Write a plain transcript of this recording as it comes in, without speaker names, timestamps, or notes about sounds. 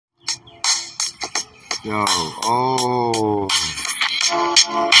Yo, oh.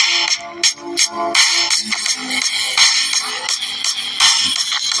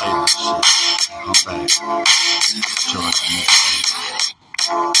 I'm back. Charging this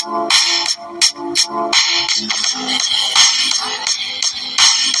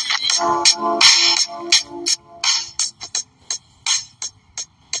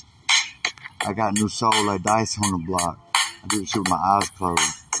I got new soul like dice on the block. I do this shit with my eyes closed,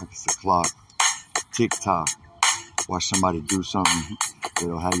 like it's a clock. TikTok. Watch somebody do something,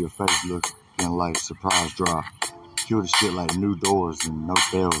 it'll have your face looking like surprise drop. Kill the shit like new doors and no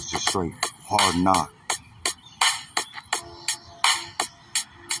bells, just straight hard knock.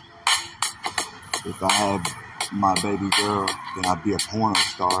 If I had my baby girl, then I'd be a porno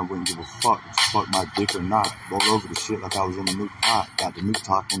star and wouldn't give a fuck if she fuck my dick or not. Roll over the shit like I was in a new pot. Got the new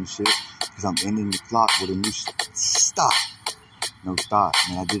talk on the shit, cause I'm ending the clock with a new stop. No thought,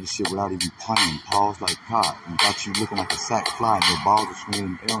 man, I did this shit without even playing. Pause like caught, and got you looking like a sack fly, and your balls are swinging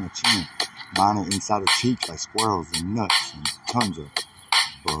in the air on the chin. Mine are inside her cheeks like squirrels and nuts and tons of.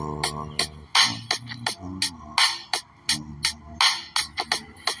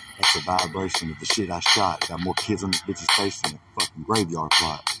 That's a vibration of the shit I shot. Got more kids on this bitch's face than a fucking graveyard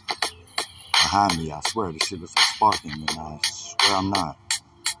plot. Behind me, I swear this shit looks like sparking, and I swear I'm not.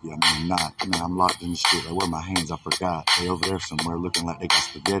 Yeah, I mean, not. Man, I'm locked in the shit. Like, where my hands? I forgot. They over there somewhere looking like they got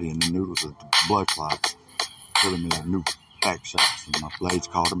spaghetti and the noodles are blood clots. Killing me like new back shots. And my blades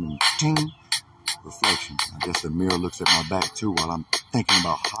caught them and ting. Reflection. I guess the mirror looks at my back too while I'm thinking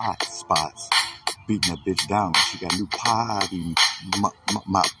about hot spots. Beating that bitch down like she got new pie eating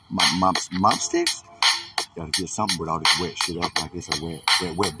mop sticks. Gotta get something with all this wet shit up like it's a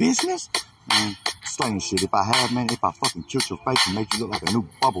wet business. Man, slaying shit. If I had, man, if I fucking killed your face and made you look like a new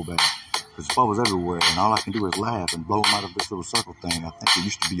bubble bath. There's bubbles everywhere, and all I can do is laugh and blow them out of this little circle thing. I think it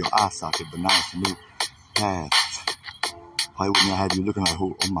used to be your eye socket, but now it's a new path. Play with me, I have you looking like,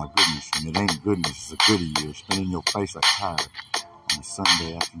 oh my goodness. And it ain't goodness, it's a goodie year. Spinning your face like tired on a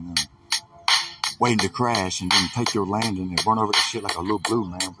Sunday afternoon. Waiting to crash and then take your landing and run over the shit like a little blue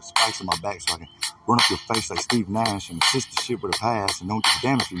man with spikes in my back so I can run up your face like Steve Nash and assist the shit with a pass and don't give a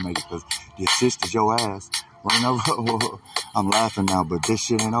damn if you make it because the assist is your ass. Running over, I'm laughing now, but this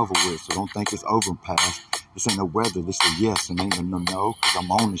shit ain't over with, so don't think it's over and past. This ain't no weather, this is a yes and ain't no no, because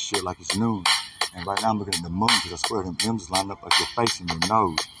I'm on this shit like it's noon. And right now I'm looking at the moon because I swear them M's line up like your face and your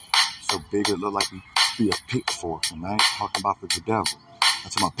nose. So big it look like you be a pitchfork, and I ain't talking about for the devil.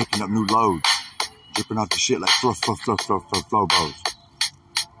 I'm talking about picking up new loads. Dripping off the shit like flow bows.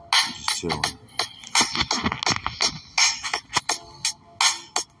 I'm just chilling.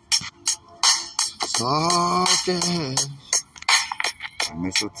 Soft as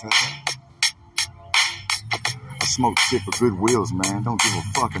mistletoe. I smoke shit for good wheels, man. Don't give a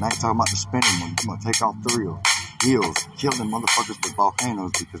fuck. And I ain't talking about the spinning one. You gonna take off thrill. Heels. Kill them motherfuckers with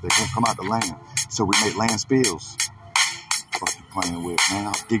volcanoes because they won't come out the land. So we make land spills. Fuck you playing with, man.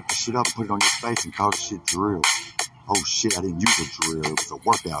 I'll dig the shit up, put it on your face, and call the shit drill. Oh shit, I didn't use a drill. It was a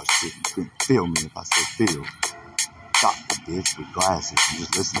workout shit. You couldn't feel me if I said feel. Stop the bitch with glasses and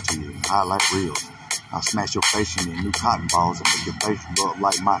just listen to you and highlight reels. I'll smash your face into new cotton balls and make your face blow up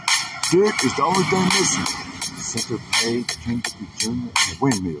like my dick is the only thing missing. Center page, King Jr. and a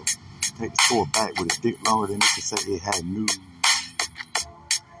windmill. Take the score back with a dick longer than it could say it had new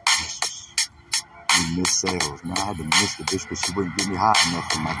miss sales. Man, I had to miss the bitch because she wouldn't get me high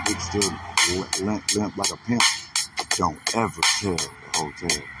enough and my dick still limp like a pimp. Don't ever tell the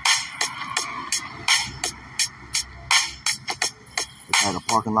hotel. If I had a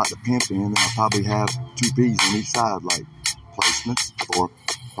parking lot to pimp in, then I'd probably have 2 B's on each side, like placements or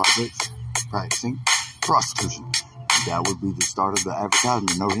projects, practicing prostitution. And that would be the start of the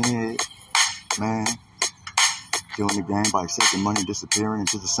advertisement. No head, man. Killing the game by accepting money, disappearing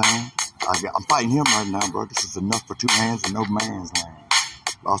into the sand. I'm fighting him right now, bro. This is enough for 2 hands and no man's land.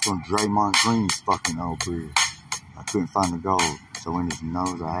 Lost on Draymond Green's fucking old beard. I couldn't find the gold, so in his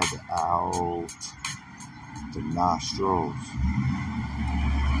nose I had to out the nostrils.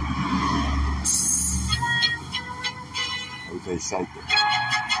 Okay, sacred.